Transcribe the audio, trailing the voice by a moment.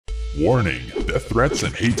Warning, death threats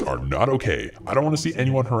and hate are not okay. I don't want to see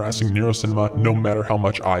anyone harassing Nero Cinema, no matter how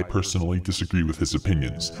much I personally disagree with his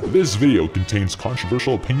opinions. This video contains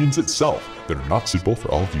controversial opinions itself that are not suitable for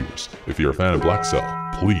all viewers. If you're a fan of Black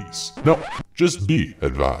Cell, please, no, just be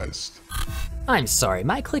advised. I'm sorry,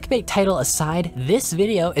 my clickbait title aside, this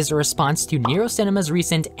video is a response to Nero Cinema's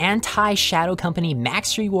recent anti-Shadow Company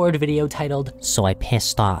max reward video titled, "So I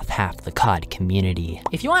pissed off half the COD community."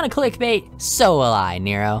 If you want a clickbait, so will I,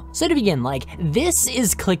 Nero. So to begin, this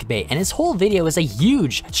is clickbait, and his whole video is a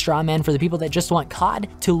huge straw man for the people that just want COD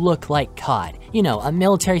to look like COD. You know, a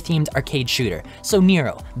military-themed arcade shooter. So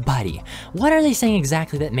Nero, buddy, what are they saying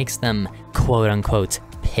exactly that makes them quote-unquote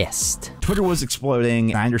pissed? Twitter was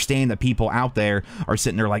exploding. I understand that people out there are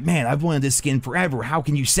sitting there like, man, I've wanted this skin forever. How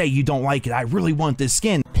can you say you don't like it? I really want this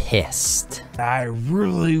skin. Pissed. I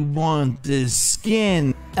really want this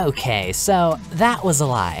skin. Okay, so that was a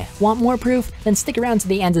lie. Want more proof? Then stick around to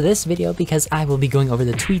the end of this video because I will be going over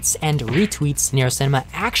the tweets and retweets Nero Cinema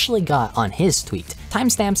actually got on his tweet.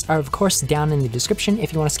 Timestamps are of course down in the description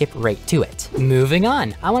if you want to skip right to it. Moving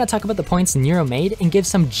on, I want to talk about the points Nero made and give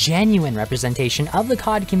some genuine representation of the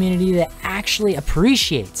COD community that actually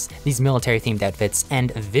appreciates these military-themed outfits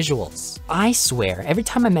and visuals. I swear, every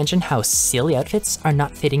time I mention how silly outfits are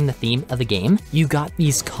not fitting the theme of the game, you got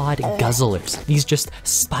these COD guzzlers, these just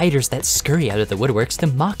spiders that scurry out of the woodworks to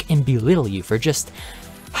mock and belittle you for just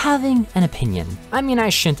having an opinion. I mean, I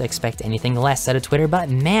shouldn't expect anything less out of Twitter, but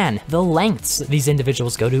man, the lengths these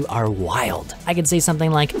individuals go to are wild. I could say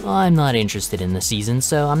something like, oh, I'm not interested in the season,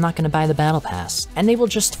 so I'm not gonna buy the battle pass. And they will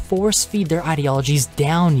just force feed their ideologies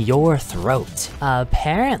down your throat.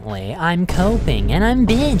 Apparently, I'm coping and I'm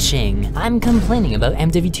bitching. I'm complaining about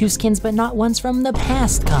MWII skins, but not ones from the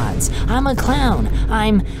past CODs. I'm a clown.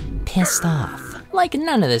 I'm pissed off. Like,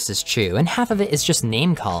 none of this is true, and half of it is just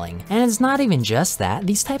name calling. And it's not even just that.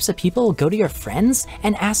 These types of people will go to your friends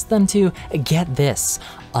and ask them to, get this,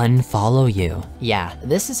 unfollow you. Yeah,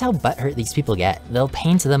 this is how butthurt these people get. They'll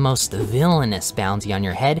paint the most villainous bounty on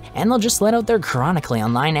your head, and they'll just let out their chronically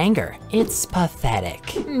online anger. It's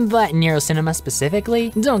pathetic. But Nero Cinema specifically,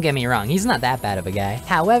 don't get me wrong, he's not that bad of a guy.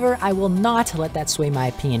 However, I will not let that sway my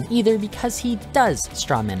opinion either because he does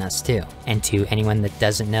strawman us too. And to anyone that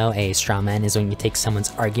doesn't know, a strawman is when you take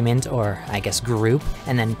someone's argument, or I guess group,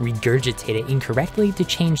 and then regurgitate it incorrectly to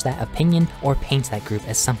change that opinion or paint that group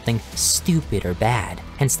as something stupid or bad.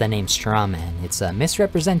 Hence the name Strawman. It's a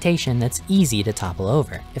misrepresentation that's easy to topple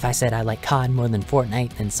over. If I said I like COD more than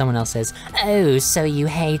Fortnite, then someone else says, oh, so you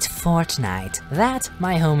hate Fortnite. That,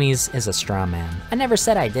 my homies, is a strawman. I never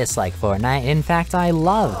said I dislike Fortnite. In fact, I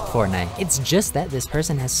love Fortnite. It's just that this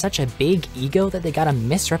person has such a big ego that they gotta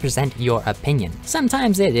misrepresent your opinion.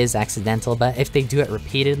 Sometimes it is accidental, but if they do it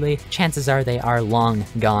repeatedly, chances are they are long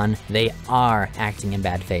gone. They are acting in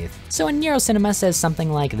bad faith. So when Nero Cinema says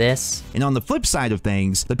something like this, and on the flip side of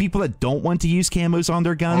things, the people that don't want to use camos on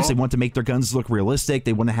their guns, they want to make their guns look realistic,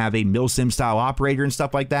 they want to have a milsim style operator and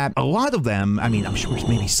stuff like that. A lot of them, I mean, I'm sure there's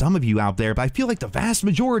maybe some of you out there, but I feel like the vast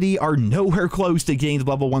majority are nowhere close to getting to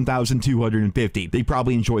level 1,250. They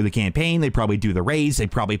probably enjoy the campaign, they probably do the raids, they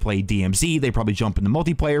probably play DMZ, they probably jump into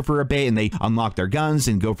multiplayer for a bit and they unlock their guns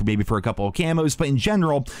and go for maybe for a couple of camos, but in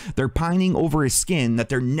general, they're pining over a skin that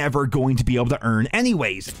they're never going to be able to earn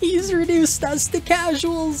anyways. He's reduced us to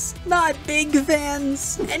casuals, not big fans,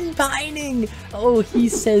 and pining. Oh, he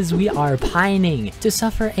says we are pining to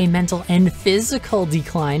suffer a mental and physical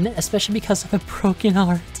decline, especially because of a broken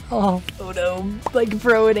heart. Oh no, like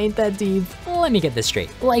bro, it ain't that deep. Let me get this straight.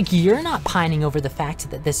 Like, you're not pining over the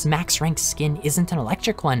fact that this max rank skin isn't an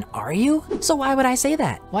electric one, are you? So why would I say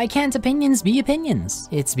that? Why can't opinions be opinions?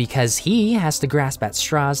 It's because he has to grasp at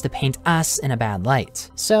straws to paint us in a bad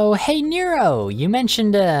light. So hey Nero, you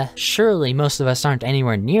mentioned surely most of us aren't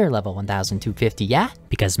anywhere near level 1,250, yeah?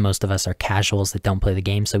 Because most of us are casuals that don't play the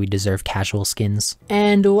game, so we deserve casual skins.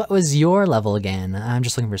 And what was your level again? I'm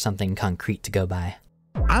just looking for something concrete to go by.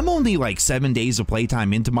 I'm only like 7 days of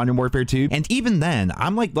playtime into Modern Warfare 2, and even then,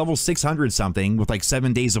 I'm like level 600 something with like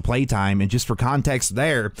 7 days of playtime, and just for context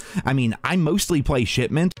there, I mean, I mostly play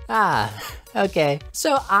shipment. Okay,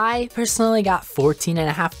 so I personally got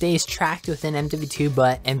 14.5 days tracked within MWII,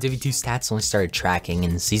 but MWII stats only started tracking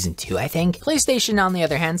in season 2, I think. PlayStation, on the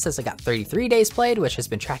other hand, says I got 33 days played, which has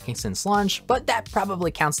been tracking since launch, but that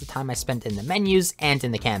probably counts the time I spent in the menus and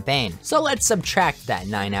in the campaign. So let's subtract that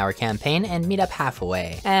 9-hour campaign and meet up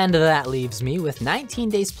halfway. And that leaves me with 19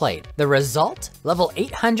 days played. The result? Level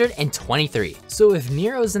 823. So if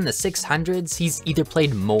Nero's in the 600s, he's either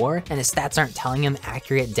played more and his stats aren't telling him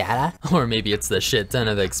accurate data, or maybe it's the shit ton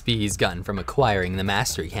of XP he's gotten from acquiring the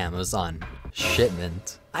mastery camos on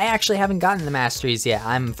shipment. I actually haven't gotten the masteries yet.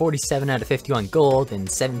 I'm 47 out of 51 gold and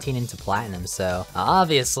 17 into platinum, so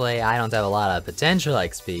obviously I don't have a lot of potential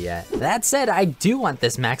XP yet. That said, I do want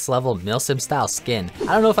this max level MWIII style skin.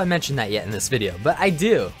 I don't know if I mentioned that yet in this video, but I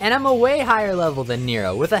do. And I'm a way higher level than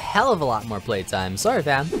Nero with a hell of a lot more playtime. Sorry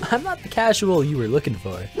fam, I'm not the casual you were looking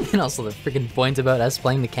for. And also the freaking point about us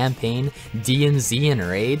playing the campaign, DMZ and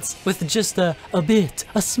raids with just a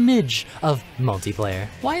smidge of multiplayer.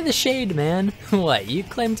 Why the shade, man? What, you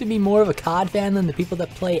claim to be more of a COD fan than the people that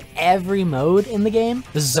play every mode in the game?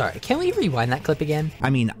 Sorry, can we rewind that clip again?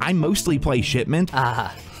 I mean, I mostly play Shipment.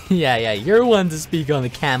 Yeah, you're one to speak on the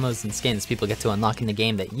camos and skins people get to unlock in the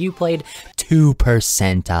game that you played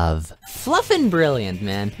 2% of. Fluffin' brilliant,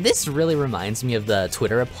 man. This really reminds me of the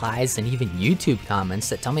Twitter replies and even YouTube comments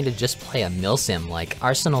that tell me to just play a milsim like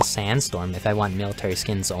Arsenal Sandstorm if I want military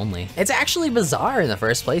skins only. It's actually bizarre in the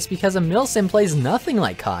first place because a milsim plays nothing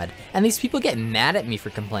like COD, and these people get mad at me for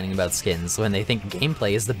complaining about skins when they think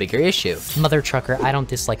gameplay is the bigger issue. Mother trucker, I don't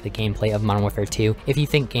dislike the gameplay of Modern Warfare 2. If you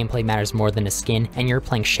think gameplay matters more than a skin and you're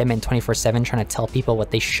playing Shipment 24/7 trying to tell people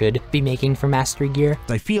what they should be making for mastery gear.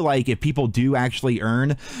 I feel like if people do actually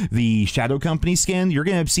earn the Shadow Company skin, you're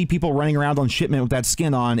gonna see people running around on Shipment with that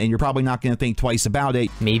skin on, and you're probably not gonna think twice about it.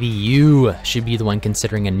 Maybe you should be the one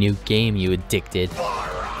considering a new game, you addicted.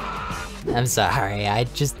 I'm sorry,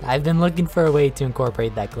 I've been looking for a way to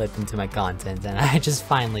incorporate that clip into my content, and I just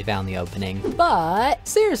finally found the opening. But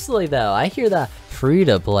seriously though, I hear the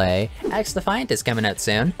free-to-play XDefiant is coming out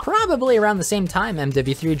soon, probably around the same time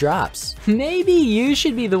MW3 drops. Maybe you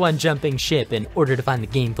should be the one jumping ship in order to find the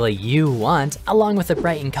gameplay you want, along with the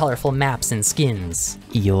bright and colorful maps and skins.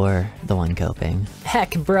 You're the one coping.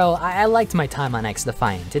 Heck bro, I liked my time on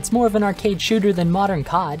XDefiant. It's more of an arcade shooter than modern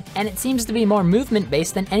COD, and it seems to be more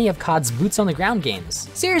movement-based than any of COD's boots on the ground games.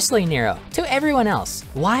 Seriously Nero, to everyone else,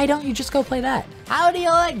 why don't you just go play that? How do you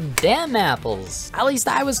like them apples? At least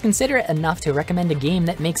I was considerate enough to recommend a game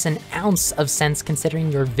that makes an ounce of sense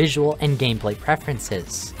considering your visual and gameplay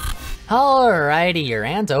preferences. Alrighty, your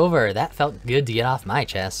rant over. That felt good to get off my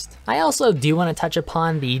chest. I also do want to touch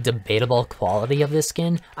upon the debatable quality of this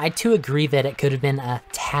skin. I too agree that it could have been a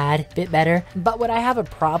tad bit better, but what I have a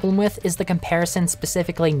problem with is the comparison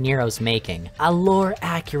specifically Nero's making. A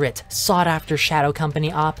lore-accurate, sought-after Shadow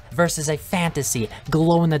Company op versus a fantasy,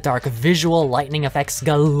 glow-in-the-dark visual lightning effects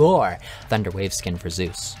galore Thunderwave skin for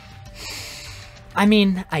Zeus. I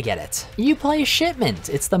mean, I get it. You play Shipment.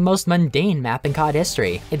 It's the most mundane map in COD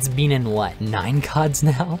history. It's been in what, 9 CODs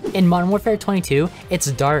now? In Modern Warfare 22,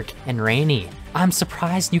 it's dark and rainy. I'm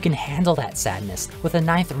surprised you can handle that sadness with a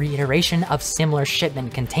 9th reiteration of similar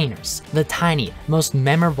Shipment containers, the tiny, most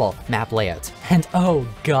memorable map layout, and oh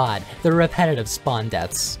god, the repetitive spawn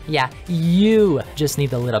deaths. Yeah, you just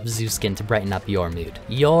need the lit up Zeus skin to brighten up your mood.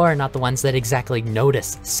 You're not the ones that exactly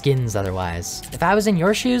notice skins otherwise. If I was in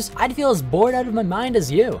your shoes, I'd feel as bored out of my mind as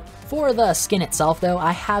you. For the skin itself though,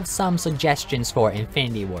 I have some suggestions for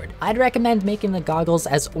Infinity Ward. I'd recommend making the goggles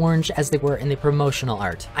as orange as they were in the promotional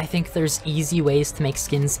art. I think there's easy ways to make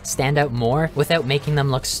skins stand out more without making them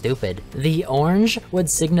look stupid. The orange would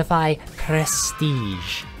signify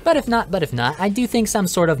prestige. But if not, I do think some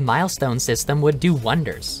sort of milestone system would do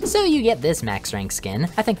wonders. So you get this max rank skin.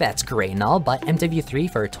 I think that's great and all, but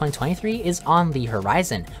MW3 for 2023 is on the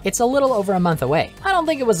horizon. It's a little over a month away. I don't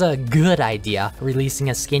think it was a good idea releasing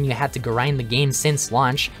a skin you had to grind the game since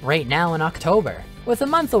launch right now in October. With a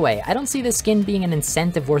month away, I don't see this skin being an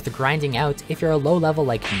incentive worth grinding out if you're a low level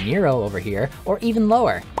like Nero over here, or even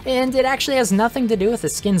lower. And it actually has nothing to do with the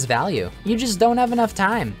skin's value. You just don't have enough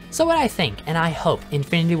time. So what I think, and I hope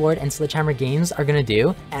Infinity Ward and Sledgehammer Games are gonna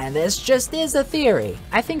do, and this just is a theory,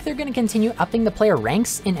 I think they're gonna continue upping the player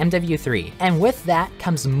ranks in MW3, and with that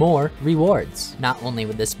comes more rewards. Not only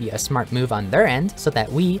would this be a smart move on their end, so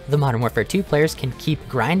that we, the Modern Warfare 2 players, can keep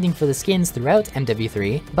grinding for the skins throughout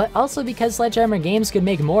MW3, but also because Sledgehammer Games could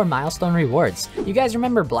make more milestone rewards. You guys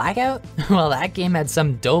remember Blackout? Well, that game had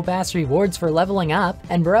some dope-ass rewards for leveling up,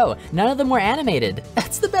 and bro, none of them were animated.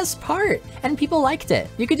 That's the best part, and people liked it.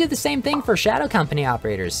 You could do the same thing for Shadow Company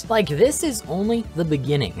operators. Like, this is only the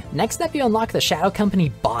beginning. Next up, you unlock the Shadow Company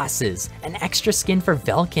bosses, an extra skin for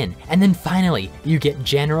Velkin, and then finally, you get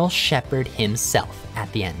General Shepard himself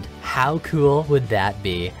at the end. How cool would that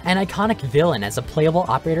be? An iconic villain as a playable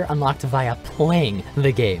operator unlocked via playing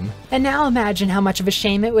the game. And now imagine how much of a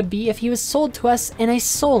shame it would be if he was sold to us in a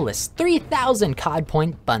soulless 3,000 COD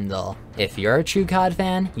point bundle. If you're a true COD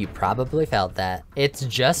fan, you probably felt that. It's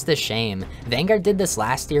just a shame. Vanguard did this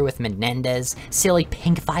last year with Menendez, silly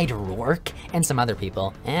pink-eyed Rorke, and some other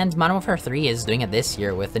people. And Modern Warfare 3 is doing it this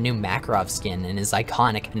year with the new Makarov skin and his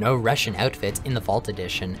iconic No Russian outfit in the Vault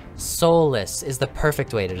Edition. Soulless is the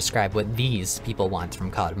perfect way to describe what these people want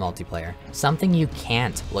from COD multiplayer. Something you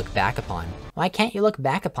can't look back upon. Why can't you look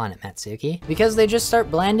back upon it, Mattsuki? Because they just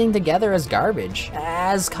start blending together as garbage.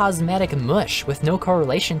 As cosmetic mush with no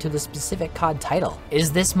correlation to the specific COD title.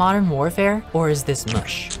 Is this Modern Warfare or is this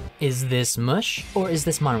Mush? Is this Mush or is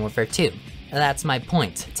this Modern Warfare 2? That's my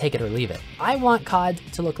point, take it or leave it. I want COD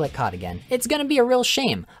to look like COD again. It's gonna be a real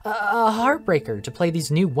shame, a heartbreaker to play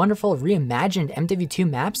these new wonderful reimagined MW2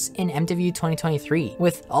 maps in MW 2023,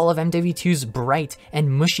 with all of MW2's bright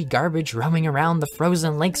and mushy garbage roaming around the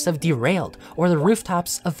frozen lakes of Derailed or the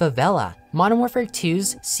rooftops of Favela. Modern Warfare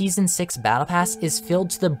 2's Season 6 Battle Pass is filled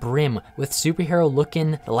to the brim with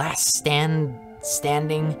superhero-looking Last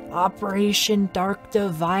Standing Operation Dark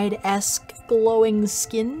Divide-esque glowing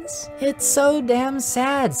skins. It's so damn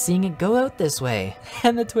sad seeing it go out this way.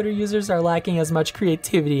 And the Twitter users are lacking as much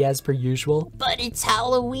creativity as per usual. But it's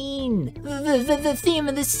Halloween! The theme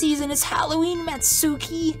of this season is Halloween,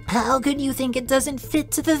 Mattsuki! How could you think it doesn't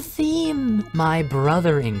fit to the theme? My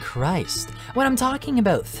brother in Christ. When I'm talking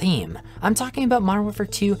about theme, I'm talking about Modern Warfare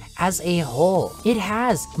 2 as a whole. It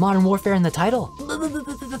has Modern Warfare in the title.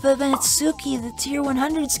 Mattsuki, the Tier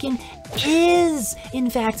 100 skin, is in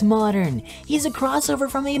fact modern. He's a crossover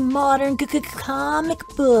from a modern comic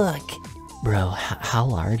book. Bro, how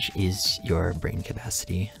large is your brain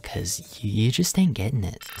capacity? Cause you just ain't getting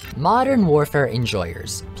it. Modern Warfare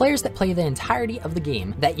enjoyers, players that play the entirety of the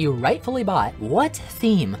game that you rightfully bought, what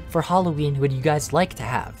theme for Halloween would you guys like to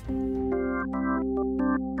have?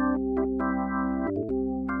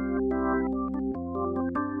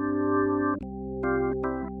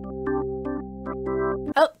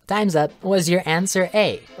 Oh, time's up. Was your answer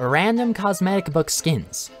A, random cosmetic book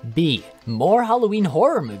skins, B, more Halloween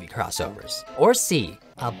horror movie crossovers, or C,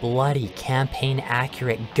 a bloody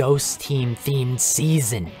campaign-accurate ghost team themed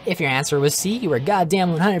season? If your answer was C, you were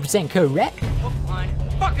goddamn 100% correct. Hook, line,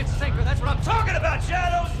 bucket sinker, that's what I'm talking about,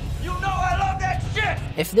 Shadows! You know I love that shit!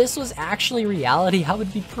 If this was actually reality, I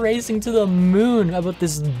would be praising to the moon about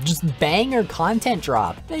this just banger content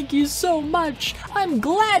drop. Thank you so much. I'm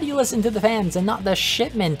glad you listened to the fans and not the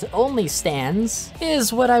shipment only stands,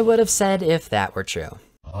 is what I would have said if that were true.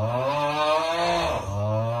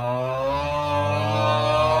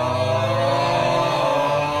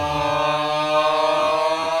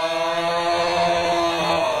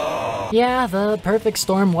 Yeah, the perfect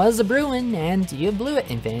storm was a brewing, and you blew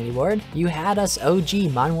it, Infinity Ward. You had us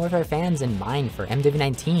OG Modern Warfare fans in mind for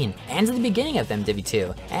MW19 and the beginning of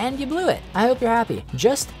MW2, and you blew it. I hope you're happy.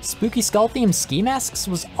 Just spooky skull themed ski masks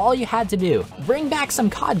was all you had to do. Bring back some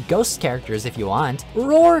COD ghost characters if you want.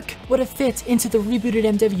 Rorke would have fit into the rebooted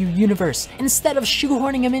MW universe instead of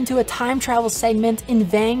shoehorning him into a time travel segment in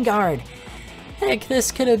Vanguard. Heck,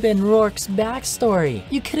 this could have been Rorke's backstory.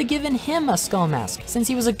 You could have given him a skull mask, since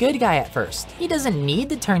he was a good guy at first. He doesn't need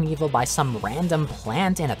to turn evil by some random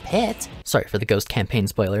plant in a pit. Sorry for the Ghost campaign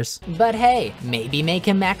spoilers. But hey, maybe make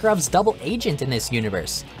him Makarov's double agent in this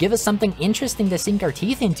universe. Give us something interesting to sink our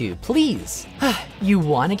teeth into, please. You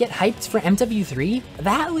wanna get hyped for MW3?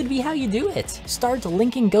 That would be how you do it. Start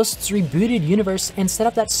linking Ghost's rebooted universe and set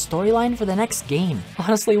up that storyline for the next game.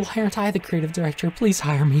 Honestly, why aren't I the creative director? Please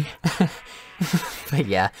hire me. But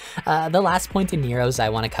yeah, the last point in Nero's I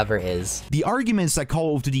want to cover is the arguments that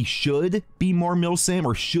Call of Duty should be more milsim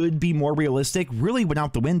or should be more realistic really went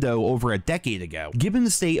out the window over a decade ago. Given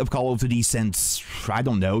the state of Call of Duty since, I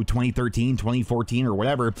don't know, 2013, 2014 or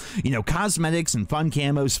whatever, you know, cosmetics and fun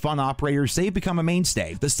camos, fun operators, they've become a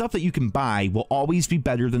mainstay. The stuff that you can buy will always be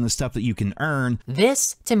better than the stuff that you can earn.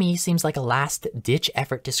 This, to me, seems like a last-ditch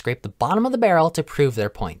effort to scrape the bottom of the barrel to prove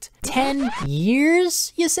their point. 10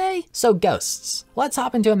 years, you say? So Ghosts. Let's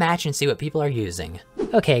hop into a match and see what people are using.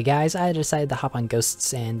 Okay guys, I decided to hop on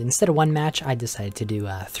Ghosts, and instead of one match, I decided to do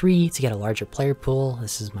 3 to get a larger player pool.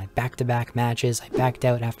 This is my back-to-back matches. I backed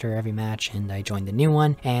out after every match and I joined the new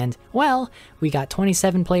one, and well, we got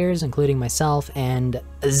 27 players, including myself, and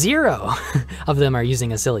 0 of them are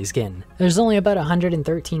using a silly skin. There's only about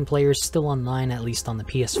 113 players still online, at least on the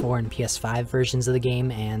PS4 and PS5 versions of the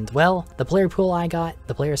game, and well, the player pool I got,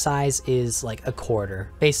 the player size is like a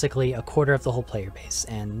quarter, basically a quarter of the whole player base,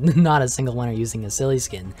 and not a single one are using a silly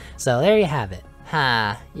skin. So there you have it.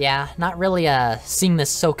 Huh, yeah, not really seeing this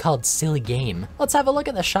so-called silly game. Let's have a look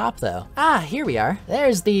at the shop though. Ah, here we are.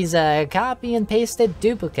 There's these copy and pasted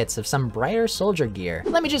duplicates of some brighter soldier gear.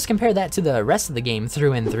 Let me just compare that to the rest of the game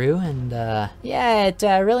through and through, and yeah, it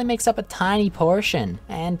really makes up a tiny portion,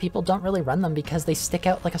 and people don't really run them because they stick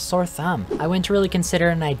out like a sore thumb. I wouldn't really consider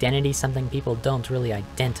an identity something people don't really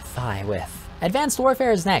identify with. Advanced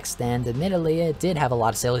Warfare is next, and admittedly it did have a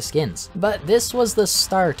lot of silly skins. But this was the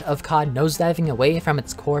start of COD nosediving away from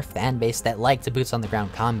its core fanbase that liked boots on the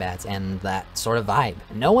ground combat and that sort of vibe.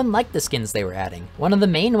 No one liked the skins they were adding, one of the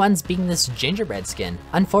main ones being this gingerbread skin.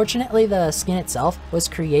 Unfortunately, the skin itself was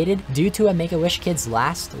created due to a Make-A-Wish kid's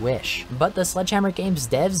last wish, but the Sledgehammer Games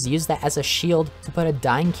devs used that as a shield to put a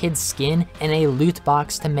dying kid's skin in a loot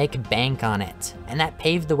box to make bank on it, and that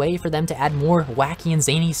paved the way for them to add more wacky and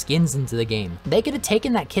zany skins into the game. They could have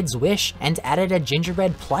taken that kid's wish and added a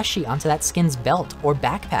gingerbread plushie onto that skin's belt or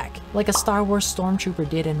backpack, like a Star Wars Stormtrooper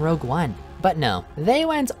did in Rogue One. But no, they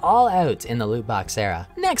went all out in the loot box era.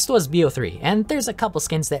 Next was BO3, and there's a couple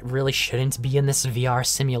skins that really shouldn't be in this VR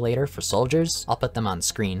simulator for soldiers. I'll put them on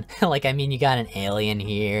screen. Like, I mean, you got an alien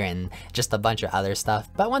here and just a bunch of other stuff.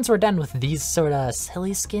 But once we're done with these sort of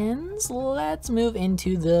silly skins, let's move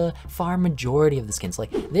into the far majority of the skins.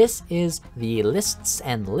 Like, this is the lists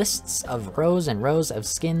and lists of rows and rows of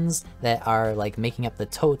skins that are like making up the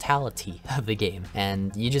totality of the game.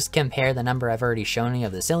 And you just compare the number I've already shown you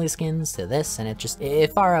of the silly skins to this, and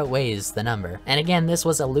it far outweighs the number. And again, this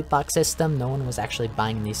was a loot box system. No one was actually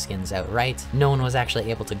buying these skins outright. No one was actually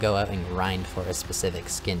able to go out and grind for a specific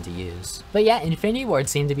skin to use. But yeah, Infinity Ward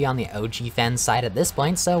seemed to be on the OG fan side at this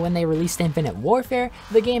point, so when they released Infinite Warfare,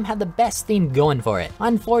 the game had the best theme going for it.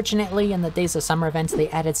 Unfortunately, in the Days of Summer events, they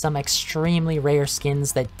added some extremely rare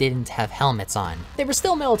skins that didn't have helmets on. They were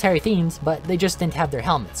still military themed, but they just didn't have their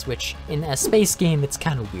helmets, which in a space game, it's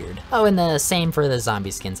kind of weird. Oh, and the same for the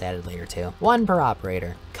zombie skins added later too. One per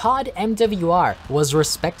operator. COD MWIII was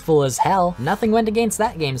respectful as hell. Nothing went against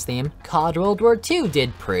that game's theme. COD World War II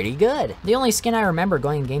did pretty good. The only skin I remember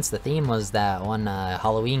going against the theme was that one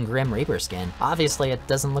Halloween Grim Reaper skin. Obviously it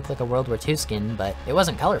doesn't look like a World War II skin, but it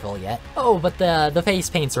wasn't colorful yet. Oh, but the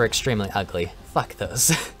face paints were extremely ugly. Fuck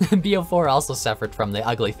those. BO4 also suffered from the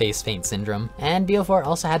ugly face paint syndrome, and BO4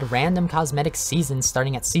 also had random cosmetic seasons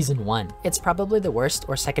starting at season 1. It's probably the worst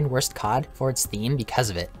or second worst COD for its theme because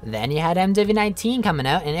of it. Then you had MWIII coming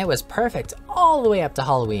out, and it was perfect all the way up to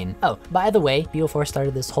Halloween. Oh, by the way, BO4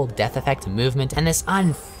 started this whole death effect movement, and this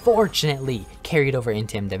unfortunately carried over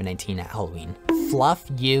into MWIII at Halloween. Fluff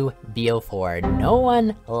you, BO4. No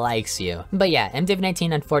one likes you. But yeah,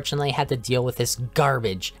 MWIII unfortunately had to deal with this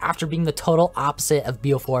garbage after being the total opposite of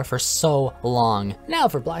BO4 for so long. Now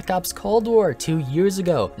for Black Ops Cold War 2 years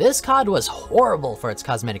ago. This COD was horrible for its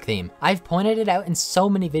cosmetic theme. I've pointed it out in so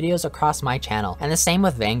many videos across my channel, and the same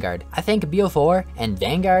with Vanguard. I think BO4 and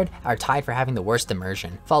Vanguard are tied for having the worst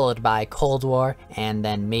immersion, followed by Cold War and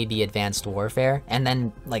then maybe Advanced Warfare, and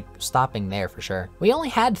then like stopping there for sure. We only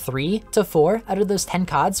had 3 to 4 out of those 10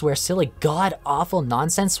 CODs where silly god-awful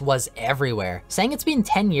nonsense was everywhere. Saying it's been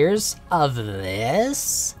 10 years of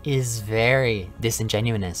this is very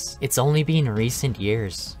disingenuous. It's only been recent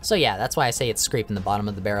years. So yeah, that's why I say it's scraping the bottom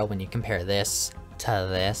of the barrel when you compare this to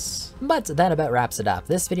this. But that about wraps it up.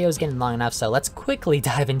 This video is getting long enough, so let's quickly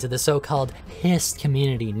dive into the so-called pissed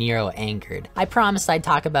community Nero angered. I promised I'd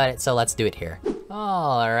talk about it, so let's do it here.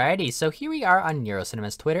 Alrighty, so here we are on Nero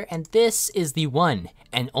Cinema's Twitter, and this is the one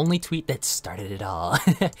and only tweet that started it all.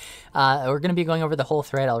 We're gonna be going over the whole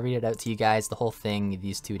thread. I'll read it out to you guys, the whole thing,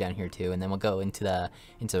 these two down here too, and then we'll go into the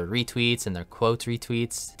retweets and their quote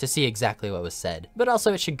retweets to see exactly what was said. But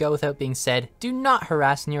also, it should go without being said, do not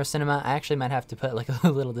harass Nero Cinema. I actually might have to put like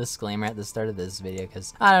a little disclaimer at the start of this video,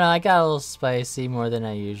 because I don't know, I got a little spicy more than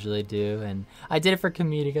I usually do, and I did it for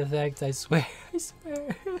comedic effect, I swear, I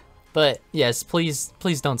swear. But yes, please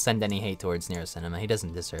don't send any hate towards Nero Cinema. He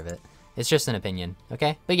doesn't deserve it. It's just an opinion,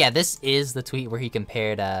 okay? But yeah, this is the tweet where he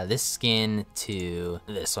compared this skin to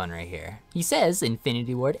this one right here. He says,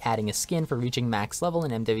 Infinity Ward adding a skin for reaching max level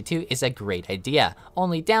in MW2 is a great idea.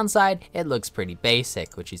 Only downside, it looks pretty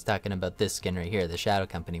basic, which he's talking about this skin right here, the Shadow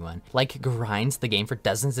Company one. Like grinds the game for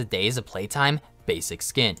dozens of days of playtime, basic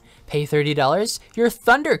skin. Pay $30, you're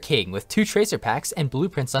Thunder King with 2 tracer packs and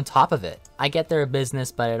blueprints on top of it. I get they're a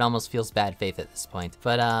business, but it almost feels bad faith at this point.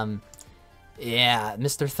 But yeah,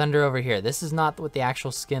 Mr. Thunder over here, this is not what the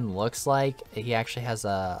actual skin looks like. He actually has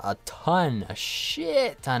a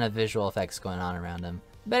shit ton of visual effects going on around him.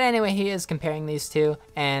 But anyway, he is comparing these two,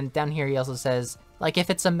 and down here he also says, like,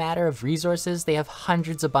 if it's a matter of resources, they have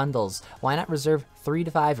hundreds of bundles. Why not reserve 3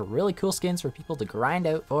 to 5 really cool skins for people to grind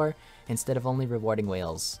out for instead of only rewarding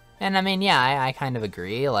whales? And I mean, yeah, I kind of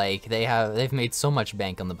agree. Like, they've made so much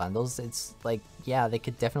bank on the bundles. It's like, yeah, they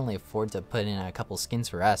could definitely afford to put in a couple skins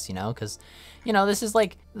for us, you know? Because, you know, this is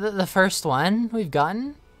like the first one we've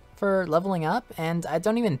gotten for leveling up, and I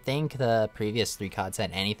don't even think the previous 3 CODs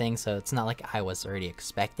had anything, so it's not like I was already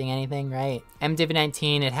expecting anything, right?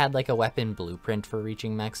 MWIII, it had like a weapon blueprint for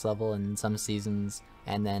reaching max level in some seasons,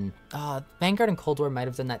 and then Vanguard and Cold War might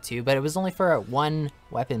have done that too, but it was only for one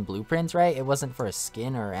weapon blueprint, right? It wasn't for a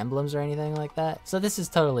skin or emblems or anything like that. So this is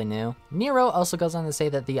totally new. Nero also goes on to say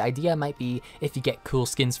that the idea might be if you get cool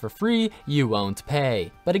skins for free, you won't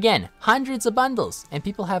pay. But again, hundreds of bundles, and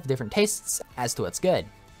people have different tastes as to what's good.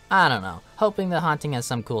 I don't know, hoping the Haunting has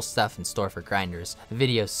some cool stuff in store for grinders.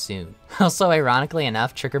 Video soon. Also, ironically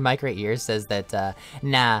enough, Trigger Mike right here says that,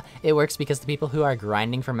 nah, it works because the people who are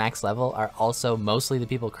grinding for max level are also mostly the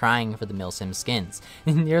people crying for the MWIII skins.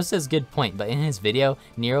 Nero says good point, but in his video,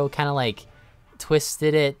 Nero kind of like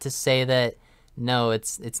twisted it to say that no,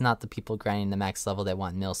 it's not the people grinding the max level that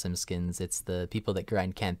want MWIII skins, it's the people that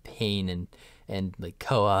grind campaign and like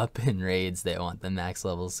co-op and raids that want the max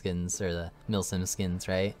level skins or the MWIII skins,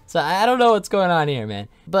 right? So I don't know what's going on here, man.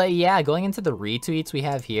 But yeah, going into the retweets we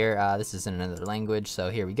have here, this is in another language, so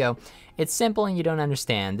here we go. It's simple and you don't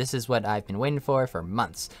understand. This is what I've been waiting for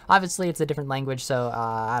months. Obviously, it's a different language, so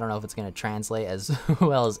I don't know if it's gonna translate as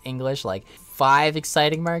well as English, like 5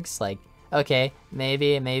 exciting marks, like, okay,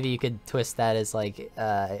 maybe you could twist that as like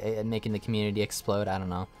making the community explode, I don't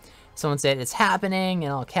know. Someone said it's happening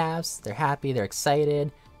in all caps, they're happy, they're excited.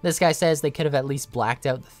 This guy says they could have at least blacked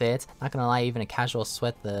out the fit. Not gonna lie, even a casual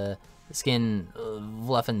sweat, the skin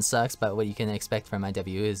fluffin' sucks, but what you can expect from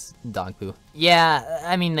MWIII is dog poo. Yeah,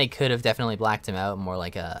 I mean, they could have definitely blacked him out, more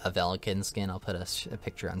like a Velican skin. I'll put a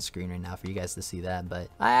picture on screen right now for you guys to see that, but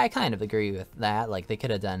I kind of agree with that. Like, they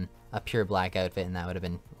could have done a pure black outfit and that would have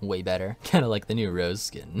been way better. Kind of like the new Rose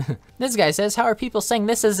skin. This guy says, how are people saying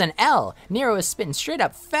this is an L? Nero is spitting straight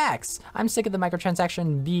up facts. I'm sick of the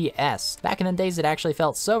microtransaction BS. Back in the days it actually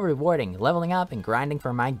felt so rewarding, leveling up and grinding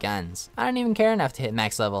for my guns. I don't even care enough to hit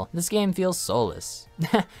max level. This game feels soulless.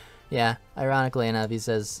 Yeah, ironically enough, he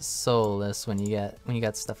says soulless when you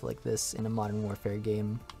got stuff like this in a Modern Warfare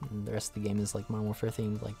game. And the rest of the game is like Modern Warfare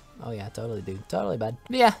themed. Like, oh yeah, totally, dude, totally bad.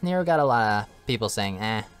 But yeah, Nero got a lot of people saying,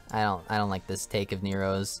 I don't like this take of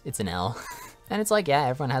Nero's. It's an L. And it's like, yeah,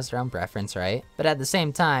 everyone has their own preference, right? But at the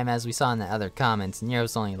same time, as we saw in the other comments,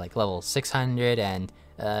 Nero's only like level 600, and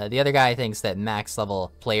the other guy thinks that max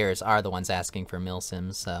level players are the ones asking for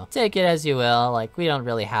MWIIIs, so take it as you will. Like, we don't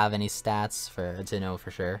really have any stats to know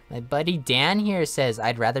for sure. My buddy Dan here says,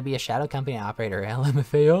 I'd rather be a Shadow Company operator,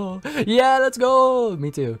 LMFAO. Yeah, let's go!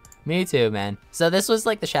 Me too. Me too, man. So this was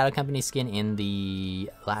like the Shadow Company skin in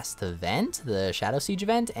the last event, the Shadow Siege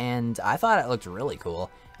event, and I thought it looked really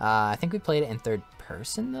cool. I think we played it in 3rd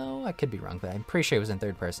person though? I could be wrong, but I'm pretty sure it was in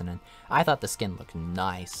 3rd person, and I thought the skin looked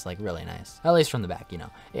nice, like really nice. At least from the back, you know.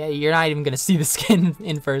 Yeah, you're not even gonna see the skin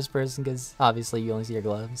in 1st person because obviously you only see your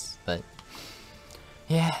gloves, but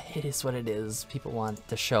yeah, it is what it is. People want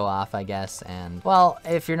to show off, I guess, and well,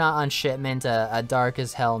 if you're not on shipment, a dark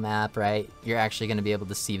as hell map, right, you're actually going to be able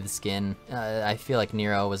to see the skin. I feel like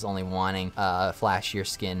Nero was only wanting a flashier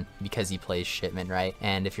skin because he plays shipment, right,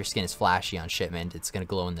 and if your skin is flashy on shipment, it's going to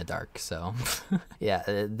glow in the dark, so yeah,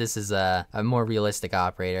 this is a more realistic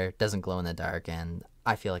operator. It doesn't glow in the dark, and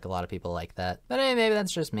I feel like a lot of people like that. But hey, maybe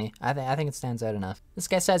that's just me. I think it stands out enough. This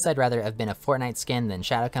guy says I'd rather have been a Fortnite skin than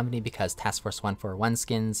Shadow Company because Task Force 141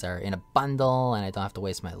 skins are in a bundle and I don't have to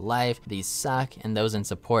waste my life. These suck, and those in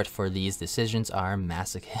support for these decisions are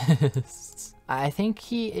masochists. I think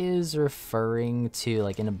he is referring to,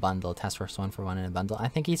 like, in a bundle, Task Force 141 in a bundle. I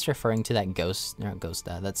think he's referring to that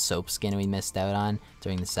that soap skin we missed out on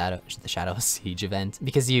during the Shadow Siege event.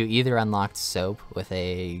 Because you either unlocked soap with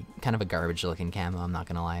a kind of a garbage looking camo, I'm not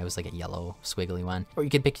gonna lie, it was like a yellow squiggly one. Or you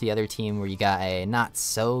could pick the other team where you got a not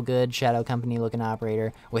so good Shadow Company looking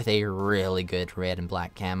operator with a really good red and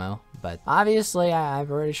black camo. But obviously, I'm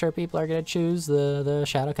pretty sure people are gonna choose the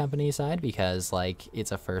Shadow Company side because, like,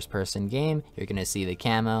 it's a first-person game. You're gonna see the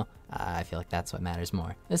camo. I feel like that's what matters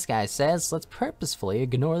more. This guy says, let's purposefully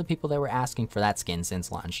ignore the people that were asking for that skin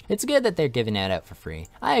since launch. It's good that they're giving it out for free.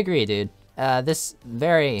 I agree, dude. This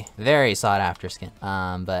very, very sought after skin.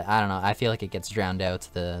 But I don't know, I feel like it gets drowned out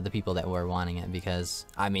to the people that were wanting it because,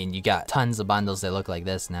 I mean, you got tons of bundles that look like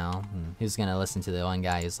this now. Who's gonna listen to the one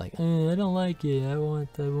guy who's like, I don't like it, I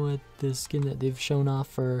want this skin that they've shown off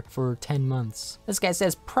for 10 months. This guy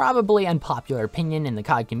says, probably unpopular opinion in the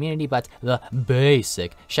COD community, but the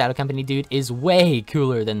basic Shadow Company dude is way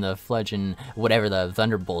cooler than the fludging whatever the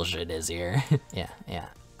Thunder bullshit is here. Yeah,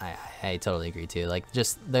 I totally agree too. Like,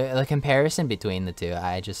 just the comparison between the two,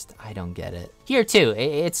 I don't get it. Here too,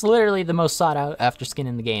 it's literally the most sought out after skin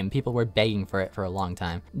in the game. People were begging for it for a long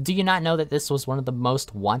time. Do you not know that this was one of the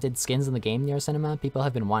most wanted skins in the game, Nero Cinema? People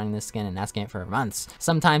have been wanting this skin and asking it for months.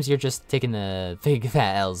 Sometimes you're just taking the big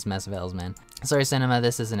fat L's, massive L's, man. Sorry Cinema,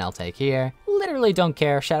 this is an L take here. Literally don't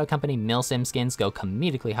care. Shadow Company MWIII skins go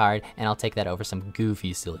comedically hard, and I'll take that over some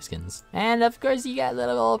goofy, silly skins. And of course, you got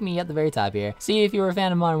little old me at the very top here. See, if you were a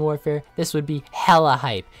fan of Modern Warfare, this would be hella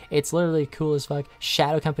hype. It's literally cool as fuck.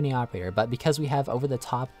 Shadow Company operator, but because we have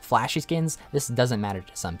over-the-top flashy skins, this doesn't matter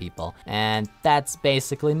to some people. And that's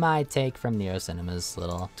basically my take from Nero Cinema's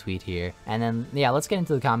little tweet here. And then, yeah, let's get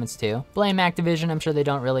into the comments too. Blame Activision. I'm sure they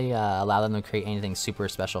don't really allow them to create anything super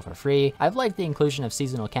special for free. I've liked the inclusion of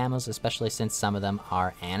seasonal camos, especially since some of them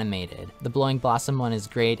are animated. The Blowing Blossom one is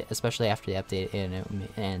great, especially after the update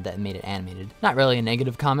and that made it animated. Not really a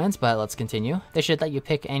negative comment, but let's continue. They should let you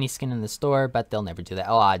pick any skin in the store, but they'll never do that.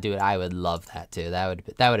 Oh, dude, I would love that too. That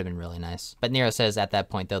would have been really nice. But Nero says at that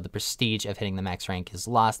point though, the prestige of hitting the max rank is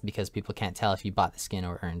lost because people can't tell if you bought the skin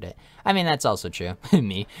or earned it. I mean, that's also true.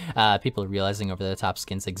 Me. People realizing over-the-top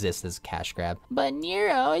skins exist as a cash grab. But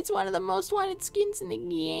Nero, it's one of the most wanted skins in the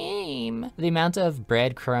game. The amount of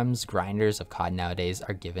breadcrumbs grinders of COD nowadays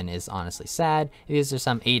are given is honestly sad. These are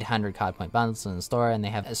some 800 COD point bundles in the store, and they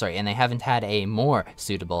haven't had a more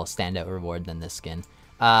suitable standout reward than this skin.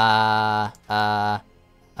 You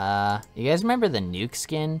guys remember the nuke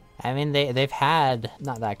skin? I mean, they've had,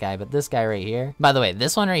 not that guy, but this guy right here. By the way,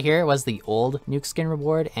 this one right here was the old nuke skin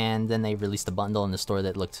reward, and then they released a bundle in the store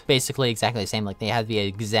that looked basically exactly the same. Like, they had the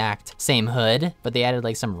exact same hood, but they added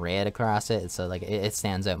like some red across it, so like it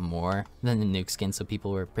stands out more than the nuke skin, so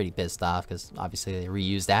people were pretty pissed off because obviously they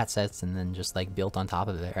reused assets and then just like built on top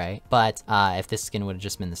of it, right? But if this skin would have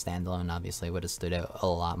just been the standalone, obviously it would have stood out a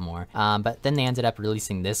lot more. But then they ended up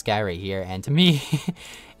releasing this guy right here, and to me,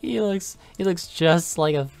 he looks just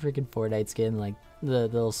like a freaking Fortnite skin, like the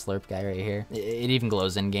little slurp guy right here. It even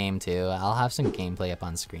glows in game too. I'll have some gameplay up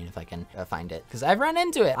on screen if I can find it, because I've run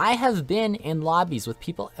into it. I have been in lobbies with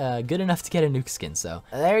people good enough to get a nuke skin, so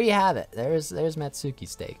there you have it. There's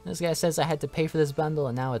Mattsuki's take. This guy says I had to pay for this bundle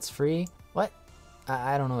and now it's free. What?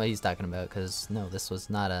 I don't know what he's talking about, because no, this was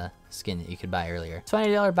not a skin that you could buy earlier.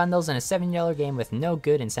 $20 bundles in a $70 game with no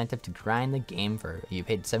good incentive to grind the game for you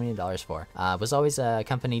paid $70 for. Was always a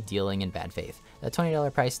company dealing in bad faith. The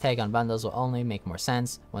 $20 price tag on bundles will only make more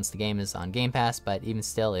sense once the game is on Game Pass, but even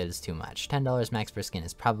still it is too much. $10 max per skin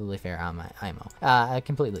is probably fair on my IMO. I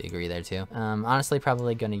completely agree there too. Honestly,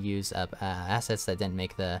 probably gonna use up assets that didn't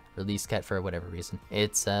make the release cut for whatever reason.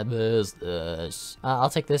 It's business. I'll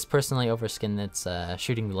take this personally over skin that's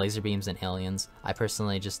shooting laser beams and aliens. I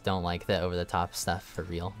personally just don't like the over-the-top stuff for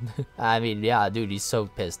real. I mean, yeah, dude, he's so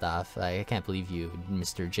pissed off. I can't believe you,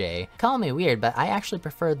 Mr. J. Call me weird, but I actually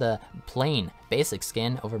prefer the plain basic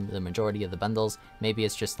skin over the majority of the bundles. Maybe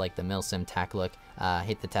it's just like the MWIII tack look.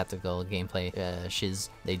 Hate the tactical gameplay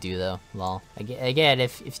shiz they do though, lol. Again,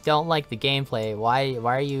 if you don't like the gameplay, why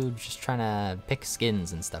are you just trying to pick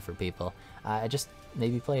skins and stuff for people? Just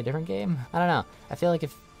maybe play a different game? I don't know. I feel like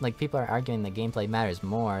if people are arguing that gameplay matters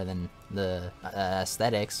more than the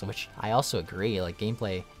aesthetics, which I also agree, like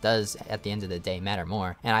gameplay does at the end of the day matter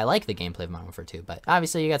more, and I like the gameplay of Modern Warfare 2, but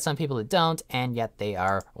obviously you got some people that don't, and yet they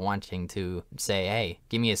are wanting to say, hey,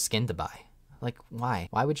 give me a skin to buy. Like, why?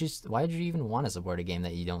 Why would you even want to support a game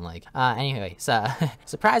that you don't like? Anyway, so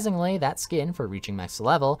surprisingly, that skin for reaching max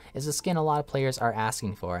level is a skin a lot of players are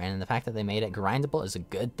asking for, and the fact that they made it grindable is a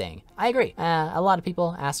good thing. I agree. A lot of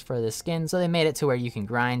people ask for this skin, so they made it to where you can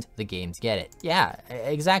grind the game to get it. Yeah,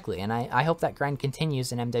 exactly, and I hope that grind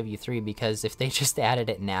continues in MWIII, because if they just added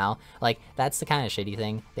it now, like, that's the kind of shitty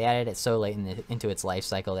thing. They added it so late into its life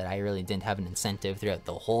cycle that I really didn't have an incentive throughout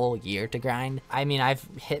the whole year to grind. I mean, I've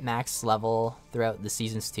hit max level throughout the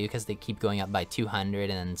seasons too, because they keep going up by 200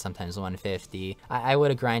 and then sometimes 150. I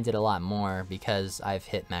would have grinded a lot more because I've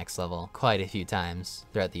hit max level quite a few times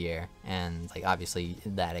throughout the year, and like obviously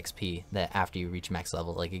that XP that after you reach max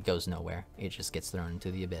level, like, it goes nowhere. It just gets thrown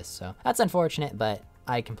into the abyss. So that's unfortunate, but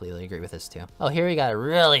I completely agree with this too. Oh, here we got a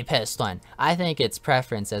really pissed one. I think it's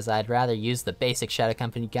preference, as I'd rather use the basic Shadow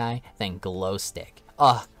Company guy than glow stick.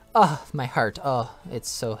 Oh, my heart. Oh, it's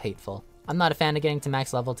so hateful. I'm not a fan of getting to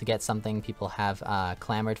max level to get something people have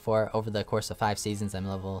clamored for over the course of 5 seasons. I'm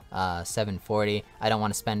level 740. I don't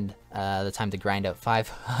want to spend the time to grind out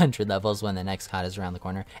 500 levels when the next COD is around the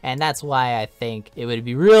corner. And that's why I think it would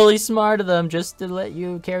be really smart of them just to let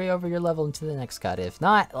you carry over your level into the next COD. If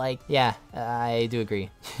not, like, yeah, I do agree.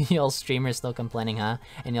 Y'all streamers still complaining, huh?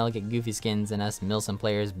 And y'all get goofy skins, and us Milsim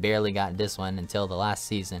players barely got this one until the last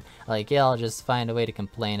season. Like, y'all just find a way to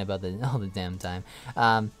complain about all the damn time.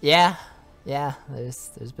 Yeah,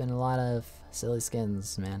 there's been a lot of silly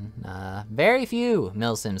skins, man. Very few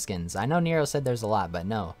Milsim skins. I know Nero said there's a lot, but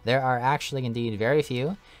no, there are actually indeed very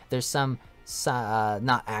few. There's some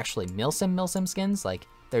not actually Milsim skins, like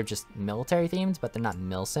they're just military themed, but they're not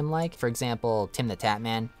Milsim like. For example, Tim the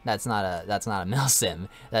Tatman, that's not a Milsim.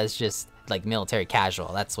 That's just like military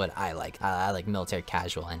casual. That's what I like. I like military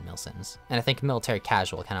casual and Milsims. And I think military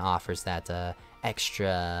casual kind of offers that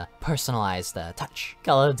extra personalized touch.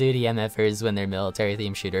 Call of Duty MFers, when their military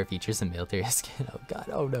themed shooter features a military skin. Oh god,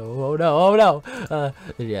 oh no, oh no, oh no.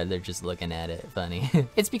 Yeah, they're just looking at it funny.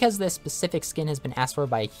 It's because this specific skin has been asked for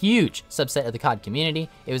by a huge subset of the COD community.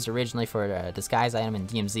 It was originally for a disguise item in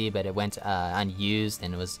DMZ, but it went unused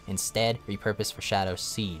and was instead repurposed for Shadow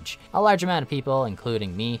Siege. A large amount of people,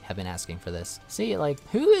 including me, have been asking for this. See, like,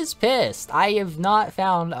 who is pissed? I have not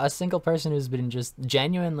found a single person who's been just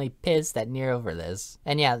genuinely pissed at Nero for this.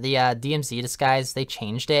 And yeah, the DMZ disguise, they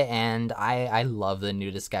changed it, and I love the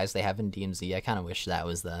new disguise they have in DMZ. I kind of wish that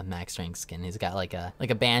was the max strength skin. He's got like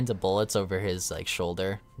a band of bullets over his like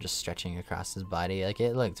shoulder, just stretching across his body. Like,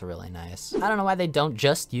 it looked really nice. I don't know why they don't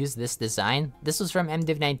just use this design. This was from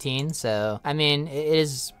MWIII, so I mean, it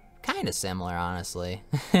is kind of similar, honestly.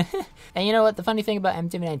 And you know what, the funny thing about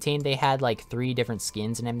MWIII, they had like 3 different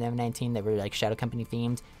skins in MWIII that were like Shadow Company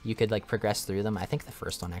themed. You could like progress through them. I think the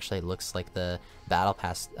first one actually looks like the Battle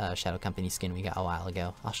Pass Shadow Company skin we got a while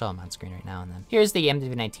ago. I'll show them on screen right now, and then here's the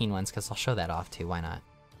MWIII ones, because I'll show that off too, why not?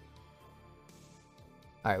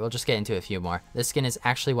 Alright, we'll just get into a few more. This skin is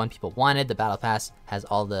actually one people wanted. The Battle Pass has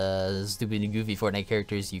all the stupid and goofy Fortnite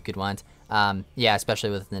characters you could want. Yeah,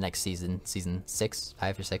 especially with the next season, season 6,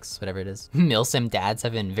 5 or 6, whatever it is. Milsim dads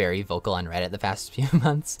have been very vocal on Reddit the past few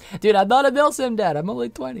months. Dude, I'm not a Milsim dad, I'm only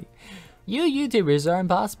 20. You YouTubers are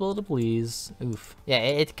impossible to please. Oof. Yeah,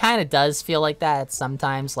 it kind of does feel like that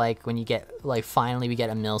sometimes, like when you get, like, finally we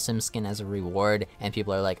get a Milsim skin as a reward, and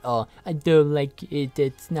people are like, oh, I don't like it,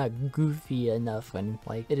 it's not goofy enough, when,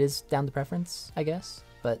 like, it is down to preference, I guess.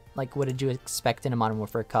 But, like, what did you expect in a Modern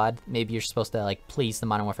Warfare COD? Maybe you're supposed to, like, please the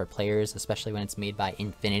Modern Warfare players, especially when it's made by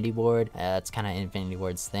Infinity Ward. That's kind of Infinity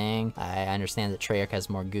Ward's thing. I understand that Treyarch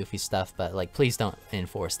has more goofy stuff, but, like, please don't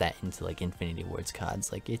enforce that into, like, Infinity Ward's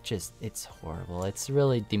CODs. Like, it's horrible. It's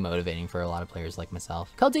really demotivating for a lot of players like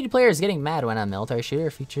myself. Call of Duty players getting mad when a military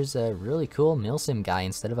shooter features a really cool Milsim guy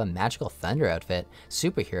instead of a magical thunder outfit.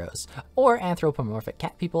 Superheroes or anthropomorphic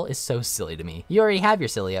cat people is so silly to me. You already have your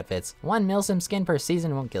silly outfits. One Milsim skin per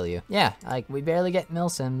season won't kill you. Yeah, like, we barely get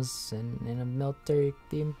Milsims in a military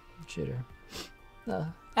themed shooter.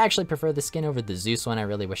 I actually prefer the skin over the Zeus one. I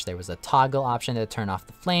really wish there was a toggle option to turn off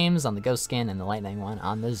the flames on the Ghost skin and the lightning one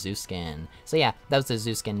on the Zeus skin. So yeah, that was the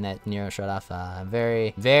Zeus skin that Nero showed off.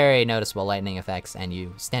 Very, very noticeable lightning effects, and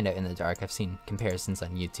you stand out in the dark. I've seen comparisons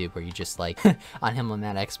on YouTube where you just, like, on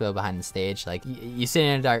Himmelman Expo behind the stage, like, you sit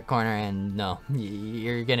in a dark corner and no,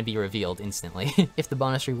 you're gonna be revealed instantly. If the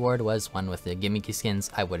bonus reward was one with the gimmicky skins,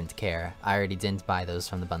 I wouldn't care. I already didn't buy those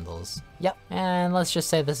from the bundles. Yep, and let's just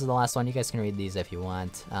say this is the last one. You guys can read these if you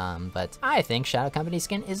want. But I think Shadow Company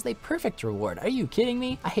skin is the perfect reward. Are you kidding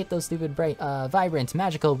me? I hate those stupid, bright, vibrant,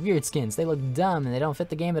 magical, weird skins. They look dumb and they don't fit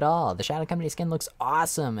the game at all. The Shadow Company skin looks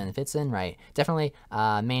awesome and it fits in right. Definitely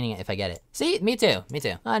maining it if I get it. See, me too, me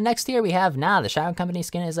too. Next here we have, the Shadow Company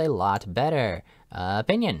skin is a lot better.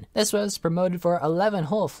 Opinion. This was promoted for 11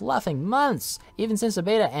 whole fluffing months, even since the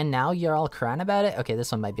beta, and now you're all crying about it? Okay,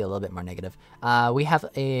 this one might be a little bit more negative. We have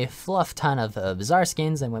a fluff ton of bizarre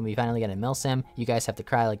skins, and when we finally get a Milsim, you guys have to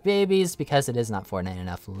cry like babies because it is not Fortnite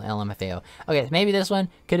enough. LMFAO. Okay, maybe this one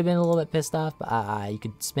could have been a little bit pissed off, but you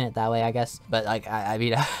could spin it that way, I guess. But like, I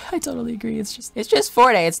mean, I totally agree. It's just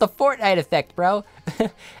Fortnite. It's the Fortnite effect, bro.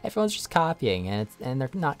 Everyone's just copying, and they're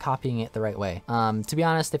not copying it the right way. To be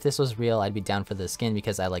honest, if this was real, I'd be down for the skin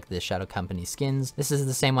because I like the Shadow Company skins. This is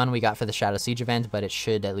the same one we got for the Shadow Siege event, but it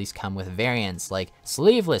should at least come with variants like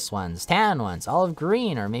sleeveless ones, tan ones, olive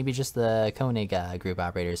green, or maybe just the Koenig group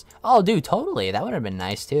operators. Oh, dude, totally. That would have been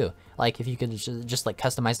nice too. Like if you could just like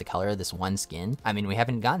customize the color of this one skin. I mean, we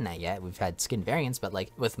haven't gotten that yet. We've had skin variants, but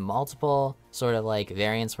like with multiple sort of like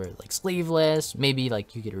variants where like sleeveless, maybe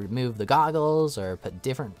like you could remove the goggles or put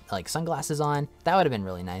different like sunglasses on. That would have been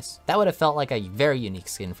really nice. That would have felt like a very unique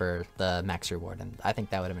skin for the max reward, and I think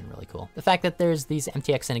that would have been really cool. The fact that there's these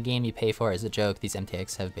MTX in a game you pay for is a joke. These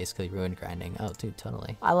MTX have basically ruined grinding. Oh, dude,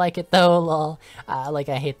 totally. I like it though, lol. Like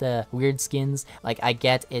I hate the weird skins. Like I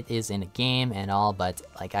get it is in a game and all, but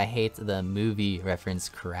like I hate the movie reference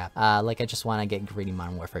crap. Like I just want to get gritty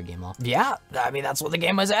Modern Warfare game lol. Yeah, I mean that's what the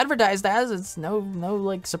game was advertised as. It's no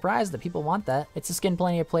like surprise that people want that. It's a skin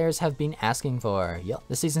plenty of players have been asking for. Yup.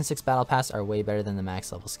 The season 6 battle pass are way better than the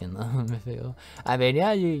max level skin though. I mean,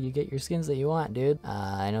 yeah, you get your skins that you want, dude.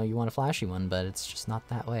 I know you want a flashy one, but it's just not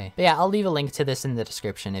that way. But yeah, I'll leave a link to this in the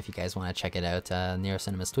description if you guys want to check it out. Nero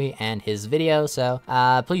Cinema's tweet and his video. So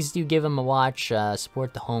please do give him a watch.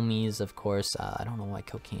 Support the homies, of course. I don't know why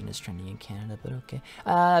cocaine is trending in Canada, but okay.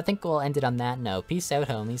 I think we'll end it on that note. Peace out,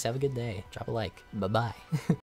 homies. Have a good day. Drop a like. Bye-bye.